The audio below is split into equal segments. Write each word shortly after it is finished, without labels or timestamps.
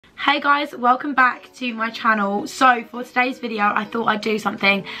Hey guys, welcome back to my channel. So for today's video I thought I'd do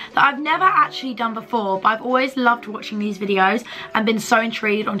something that I've never actually done before, but I've always loved watching these videos and been so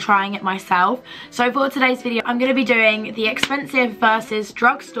intrigued on trying it myself. So for today's video I'm going to be doing the expensive versus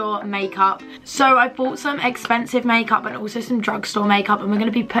drugstore makeup. So I bought some expensive makeup and also some drugstore makeup, and we're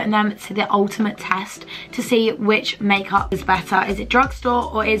going to be putting them to the ultimate test to see which makeup is better. Is it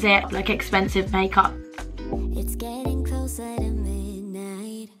drugstore or is it like expensive makeup? It's getting closer to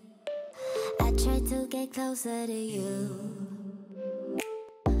midnight. I try to get closer to you.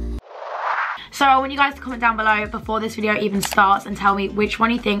 So I want you guys to comment down below before this video even starts and tell me which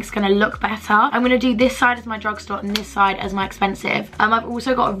one you think is going to look better. I'm going to do this side as my drugstore and this side as my expensive. I've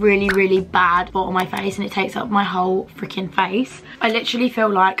also got a really bad spot on my face and it takes up my whole freaking face. I literally feel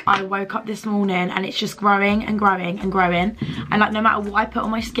like I woke up this morning and it's just growing and growing and growing. And like no matter what I put on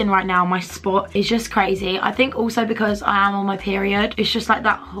my skin right now, my spot is just crazy. I think also because I am on my period, it's just like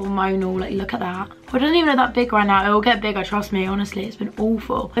that hormonal, like look at that. I don't even know that big right now. It will get bigger, trust me, honestly. It's been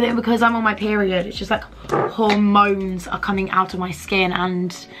awful. I think because I'm on my period, it's just like hormones are coming out of my skin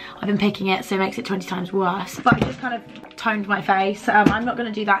and I've been picking it, so it makes it 20 times worse. But I just kind of toned my face. I'm not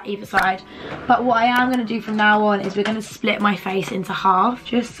going to do that either side. But what I am going to do from now on is we're going to split my face into half,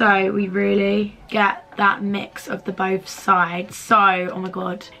 just so we really get that mix of the both sides. So, oh my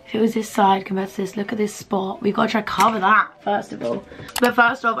god, if it was this side compared to this, look at this spot. We've got to try to cover that first of all. But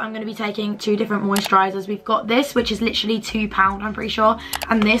first off, I'm going to be taking two different moisturizers. We've got this, which is literally £2, I'm pretty sure,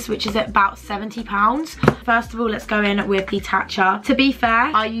 and this, which is at about £70. First of all, let's go in with the Tatcha. To be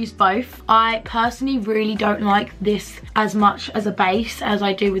fair, I use both. I personally really don't like this as much as a base as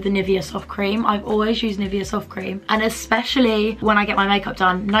I do with the Nivea soft cream. I've always used Nivea soft cream, and especially when I get my makeup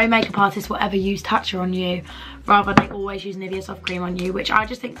done, no makeup artist will ever use Tatcha on you. Rather, they always use Nivea soft cream on you, which I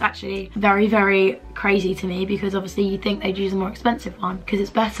just think is actually very crazy to me, because obviously you think they'd use a more expensive one because it's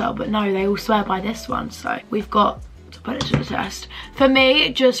better, but no, they all swear by this one. So we've got to put it to the test. For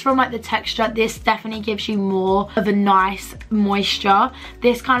me, just from like the texture, this definitely gives you more of a nice moisture.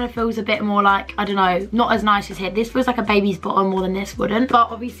 This kind of feels a bit more like, I don't know, not as nice as here. This feels like a baby's bottom more than this wouldn't,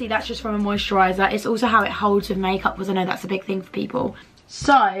 but obviously that's just from a moisturizer. It's also how it holds with makeup, because I know that's a big thing for people.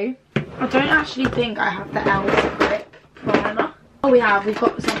 So I don't actually think I have the e.l.f. grip primer. Oh, we've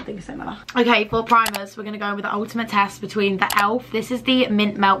got something similar. Okay, for primers, we're going to go with the ultimate test between the e.l.f. This is the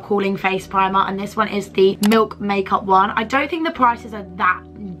Mint Melt Cooling Face Primer, and this one is the Milk Makeup one. I don't think the prices are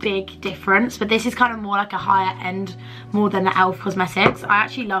that big difference, but this is kind of more like a higher end more than the e.l.f. Cosmetics. I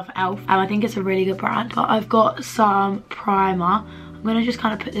actually love e.l.f. and I think it's a really good brand. But I've got some primer. I'm going to just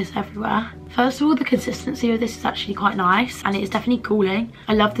kind of put this everywhere. First of all, the consistency of this is actually quite nice and it is definitely cooling.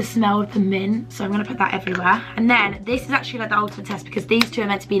 I love the smell of the mint, so I'm going to put that everywhere. And then this is actually like the ultimate test, because these two are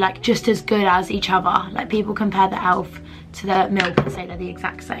meant to be like just as good as each other. Like people compare the e.l.f. to the Milk and say they're the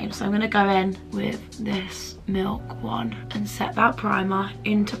exact same. So I'm going to go in with this Milk one and set that primer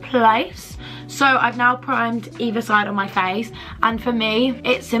into place. So I've now primed either side on my face, and for me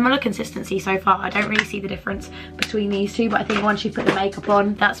it's similar consistency so far. I don't really see the difference between these two, but I think once you put the makeup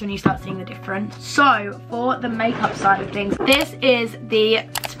on, that's when you start seeing the difference. So for the makeup side of things, this is the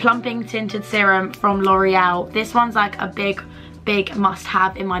Plumping Tinted Serum from L'Oreal. This one's like a big must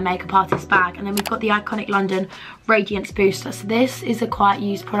have in my makeup artist bag. And then we've got the Iconic London Radiance Booster. So this is a quite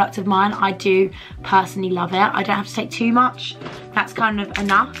used product of mine. I do personally love it. I don't have to take too much. That's kind of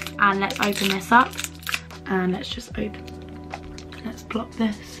enough. And let's open this up, and let's just let's plop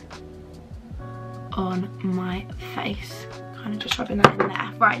this on my face. Kind of just rubbing that in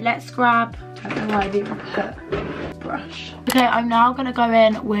there. Right, let's grab, I don't know why I've even put a brush. Okay, I'm now gonna go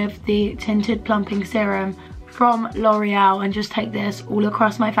in with the Tinted Plumping Serum from L'Oreal and just take this all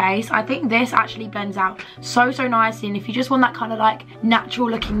across my face. I think this actually blends out so nicely, and if you just want that kind of like natural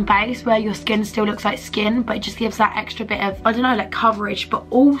looking base where your skin still looks like skin, but it just gives that extra bit of, I don't know, like coverage, but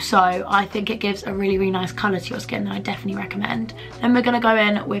also I think it gives a really nice colour to your skin that I definitely recommend. Then we're going to go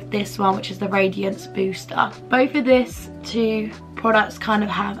in with this one, which is the Radiance Booster. Both of these two products kind of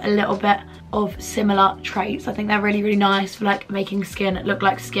have a little bit of similar traits. I think they're really nice for like making skin look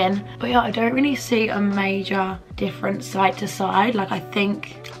like skin. But yeah, I don't really see a major difference side to side. Like I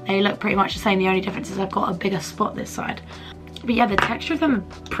think they look pretty much the same. The only difference is I've got a bigger spot this side. But yeah, the texture of them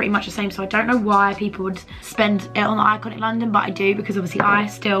are pretty much the same, so I don't know why people would spend it on the Iconic London, but I do, because obviously I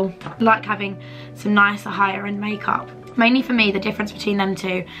still like having some nicer higher end makeup. Mainly for me, the difference between them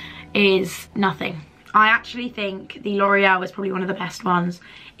two is nothing. I actually think the L'Oreal is probably one of the best ones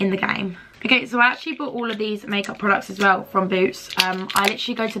in the game. Okay, so I actually bought all of these makeup products as well from Boots. I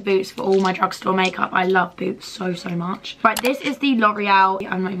literally go to Boots for all my drugstore makeup. I love Boots so much. Right, this is the L'Oreal,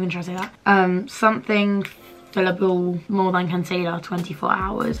 I'm not even trying to say that, something fillable more than concealer 24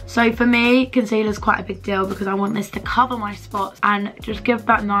 hours. So for me, concealer is quite a big deal because I want this to cover my spots and just give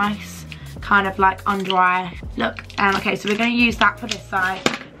that nice kind of like under eye look. Okay, so we're going to use that for this side.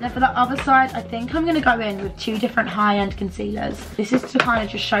 Then for the other side, I think I'm going to go in with 2 different high-end concealers. This is to kind of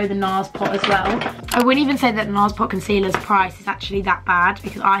just show the NARS pot as well. I wouldn't even say that the NARS pot concealer's price is actually that bad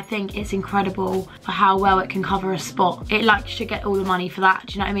because I think it's incredible for how well it can cover a spot. It like should get all the money for that.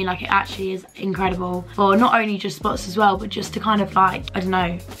 Do you know what I mean? Like it actually is incredible for not only just spots as well, but just to kind of like, I don't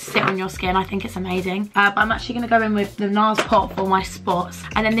know, sit on your skin. I think it's amazing. But I'm actually going to go in with the NARS pot for my spots.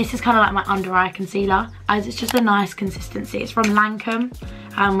 And then this is kind of like my under eye concealer as it's just a nice consistency. It's from Lancome.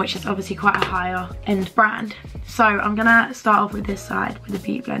 Which is obviously quite a higher end brand. So I'm gonna start off with this side with a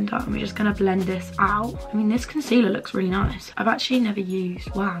beauty blender and we're just gonna blend this out. I mean, this concealer looks really nice. I've actually never used,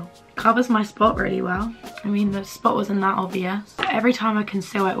 wow. Covers my spot really well. I mean, the spot wasn't that obvious. Every time I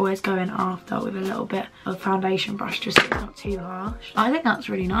conceal, I always go in after with a little bit of foundation brush just so it's not too harsh. I think that's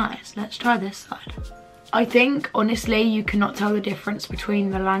really nice. Let's try this side. I think, honestly, you cannot tell the difference between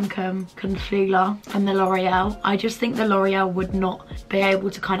the Lancome concealer and the L'Oreal. I just think the L'Oreal would not be able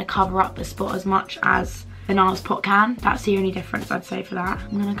to kind of cover up the spot as much as the NARS pot can. That's the only difference I'd say for that.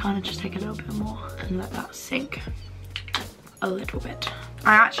 I'm going to kind of just take a little bit more and let that sink a little bit.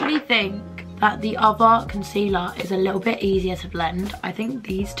 I actually think that the other concealer is a little bit easier to blend. I think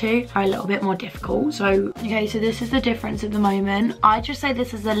these two are a little bit more difficult. So, okay, so this is the difference at the moment. I just say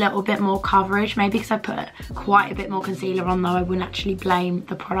this is a little bit more coverage, maybe because I put quite a bit more concealer on, though I wouldn't actually blame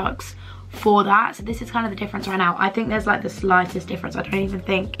the products for that. So this is kind of the difference right now. I think there's like the slightest difference. I don't even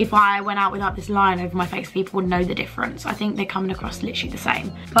think if I went out without this line over my face, people would know the difference. I think they're coming across literally the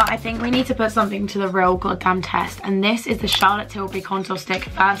same. But I think we need to put something to the real goddamn test. And this is the Charlotte Tilbury contour stick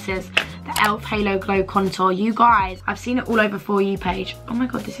versus the e.l.f. Halo Glow contour. You guys, I've seen it all over For You page. Oh my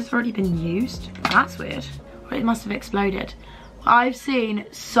god, this has already been used? That's weird. Or it must have exploded. I've seen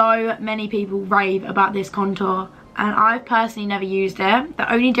so many people rave about this contour and I've personally never used it.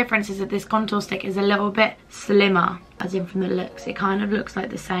 The only difference is that this contour stick is a little bit slimmer, as in from the looks. It kind of looks like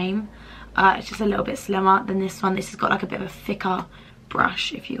the same. It's just a little bit slimmer than this one. This has got like a bit of a thicker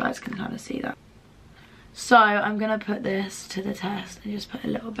brush, if you guys can kind of see that. So I'm gonna put this to the test and just put a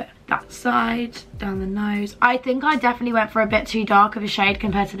little bit that side, down the nose. I think I definitely went for a bit too dark of a shade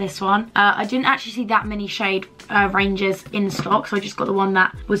compared to this one. I didn't actually see that many shade ranges in stock, so I just got the one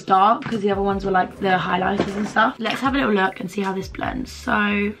that was dark because the other ones were like the highlighters and stuff. Let's have a little look and see how this blends.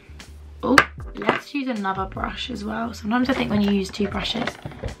 So, oh, let's use another brush as well. Sometimes I think when you use 2 brushes.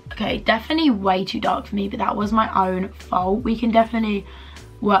 Okay, definitely way too dark for me, but that was my own fault. We can definitely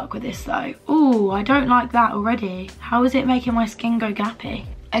work with this though. Oh, I don't like that already. How is it making my skin go gappy?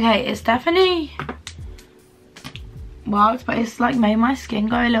 Okay, it's definitely worked, but it's like made my skin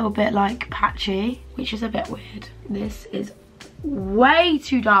go a little bit like patchy, which is a bit weird. This is way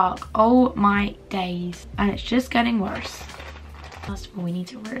too dark. Oh my days. And it's just getting worse. First of all, we need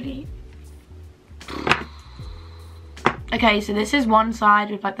to really... Okay, so this is one side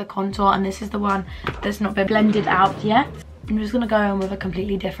with like the contour and this is the one that's not been blended out yet. I'm just gonna go in with a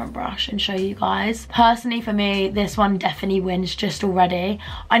completely different brush and show you guys. Personally for me, this one definitely wins just already.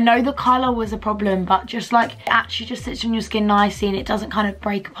 I know the color was a problem, but just like it actually just sits on your skin nicely and it doesn't kind of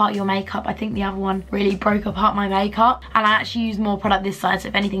break apart your makeup. I think the other one really broke apart my makeup, and I actually used more product this side, so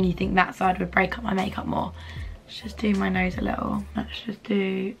if anything you think that side would break up my makeup more. Let's just do my nose a little. Let's just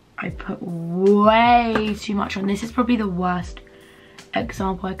do, I put way too much on. This is probably the worst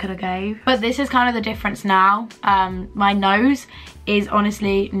example I could have gave, but this is kind of the difference now. My nose is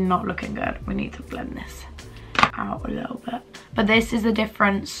honestly not looking good. We need to blend this out a little bit, but this is the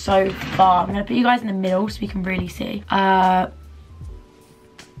difference so far. I'm gonna put you guys in the middle so we can really see. I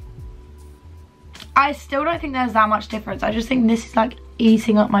still don't think there's that much difference. I just think this is like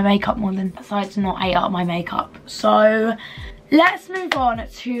eating up my makeup more than that side's not ate up my makeup. So let's move on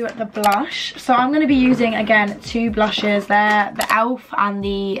to the blush. So I'm going to be using, again, 2 blushes. They're the e.l.f. and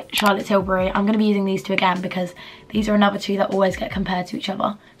the Charlotte Tilbury. I'm going to be using these 2 again because these are another 2 that always get compared to each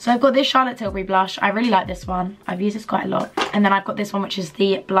other. So I've got this Charlotte Tilbury blush. I really like this one. I've used this quite a lot. And then I've got this one, which is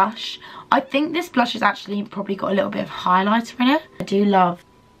the blush. I think this blush has actually probably got a little bit of highlighter in it. I do love...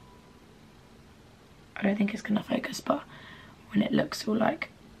 I don't think it's going to focus, but when it looks all like...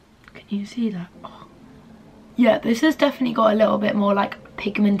 Can you see that? Oh. Yeah, this has definitely got a little bit more like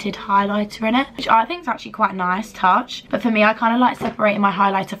pigmented highlighter in it, which I think is actually quite a nice touch. But for me, I kind of like separating my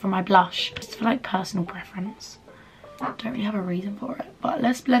highlighter from my blush, just for like personal preference. I don't really have a reason for it, but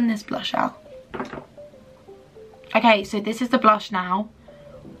let's blend this blush out. Okay, so this is the blush now.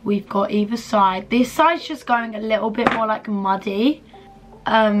 We've got either side. This side's just going a little bit more like muddy.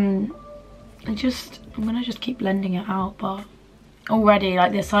 I'm gonna just keep blending it out, but already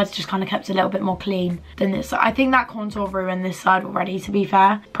like this side's just kind of kept a little bit more clean than this side. I think that contour ruined this side already, to be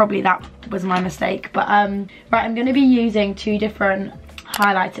fair. Probably that was my mistake. But right, I'm gonna be using 2 different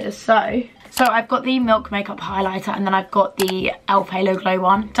highlighters. So I've got the Milk Makeup highlighter, and then I've got the e.l.f. Halo Glow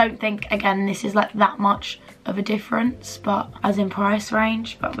one. Don't think, again, this is like that much of a difference, but as in price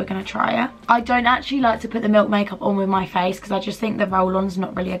range, but we're gonna try it. I don't actually like to put the Milk Makeup on with my face because I just think the roll-on's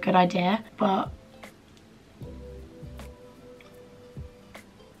not really a good idea, but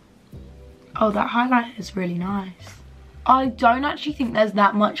oh, that highlight is really nice. I don't actually think there's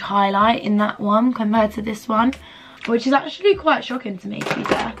that much highlight in that one compared to this one, which is actually quite shocking to me, to be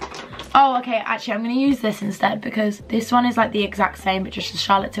fair. Oh, okay, actually, I'm going to use this instead because this one is like the exact same, but just a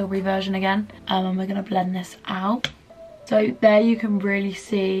Charlotte Tilbury version again. And we're going to blend this out. So there you can really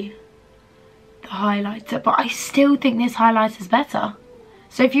see the highlighter, but I still think this highlighter is better.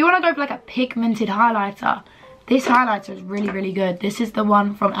 So if you want to go for like a pigmented highlighter, this highlighter is really, really good. This is the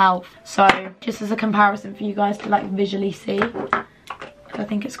one from e.l.f. So just as a comparison for you guys to like visually see. I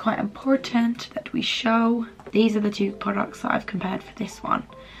think it's quite important that we show. These are the 2 products that I've compared for this one.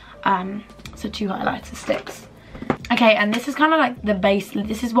 So 2 highlighter sticks. Okay, and this is kind of like the base.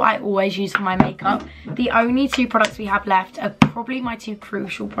 This is what I always use for my makeup. The only 2 products we have left are probably my 2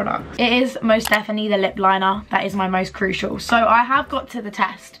 crucial products. It is most definitely the lip liner. That is my most crucial. So I have got to the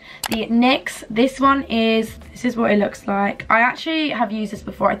test. The NYX, this is what it looks like. I actually have used this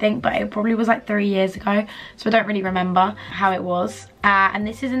before, I think, but it probably was like 3 years ago, so I don't really remember how it was. And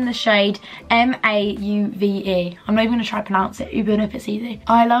this is in the shade M-A-U-V-E. I'm not even going to try to pronounce it, even if it's easy.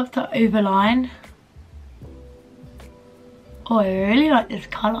 I love the overline. Oh, I really like this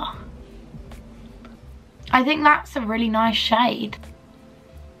colour. I think that's a really nice shade.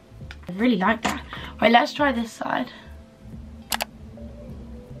 I really like that. Right, let's try this side.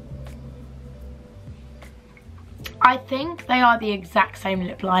 I think they are the exact same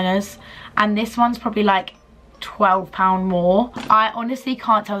lip liners, and this one's probably like £12 more. I honestly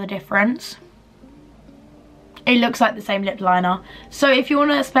can't tell the difference. It looks like the same lip liner. So if you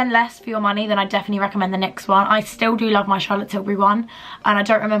want to spend less for your money, then I definitely recommend the NYX one. I still do love my Charlotte Tilbury one, and I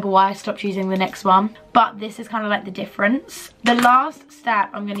don't remember why I stopped using the NYX one, but this is kind of like the difference. The last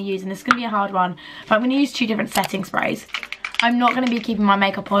step I'm going to use, and this is going to be a hard one, but I'm going to use 2 different setting sprays. I'm not going to be keeping my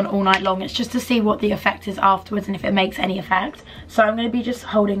makeup on all night long. It's just to see what the effect is afterwards and if it makes any effect. So I'm going to be just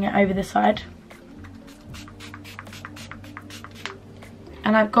holding it over the side.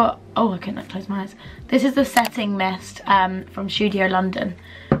 And I've got, oh, I couldn't close my eyes. This is the setting mist from Studio London,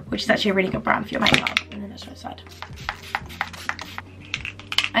 which is actually a really good brand for your makeup. And then let's try the side.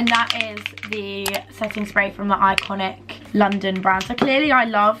 And that is the setting spray from the Iconic London brand. So clearly I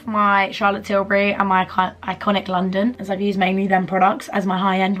love my Charlotte Tilbury and my Iconic London, as I've used mainly them products as my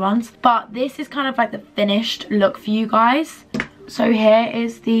high-end ones. But this is kind of like the finished look for you guys. So here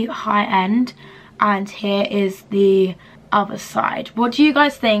is the high-end, and here is the other side. What do you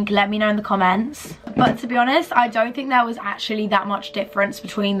guys think? Let me know in the comments. But to be honest, I don't think there was actually that much difference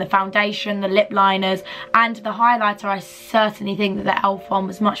between the foundation, the lip liners, and the highlighter. I certainly think that the e.l.f. one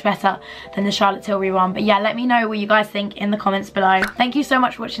was much better than the Charlotte Tilbury one. But yeah, let me know what you guys think in the comments below. Thank you so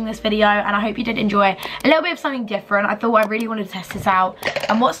much for watching this video, and I hope you did enjoy a little bit of something different. I thought I really wanted to test this out,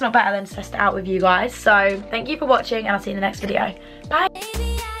 and what's not better than to test it out with you guys. So thank you for watching, and I'll see you in the next video. Bye.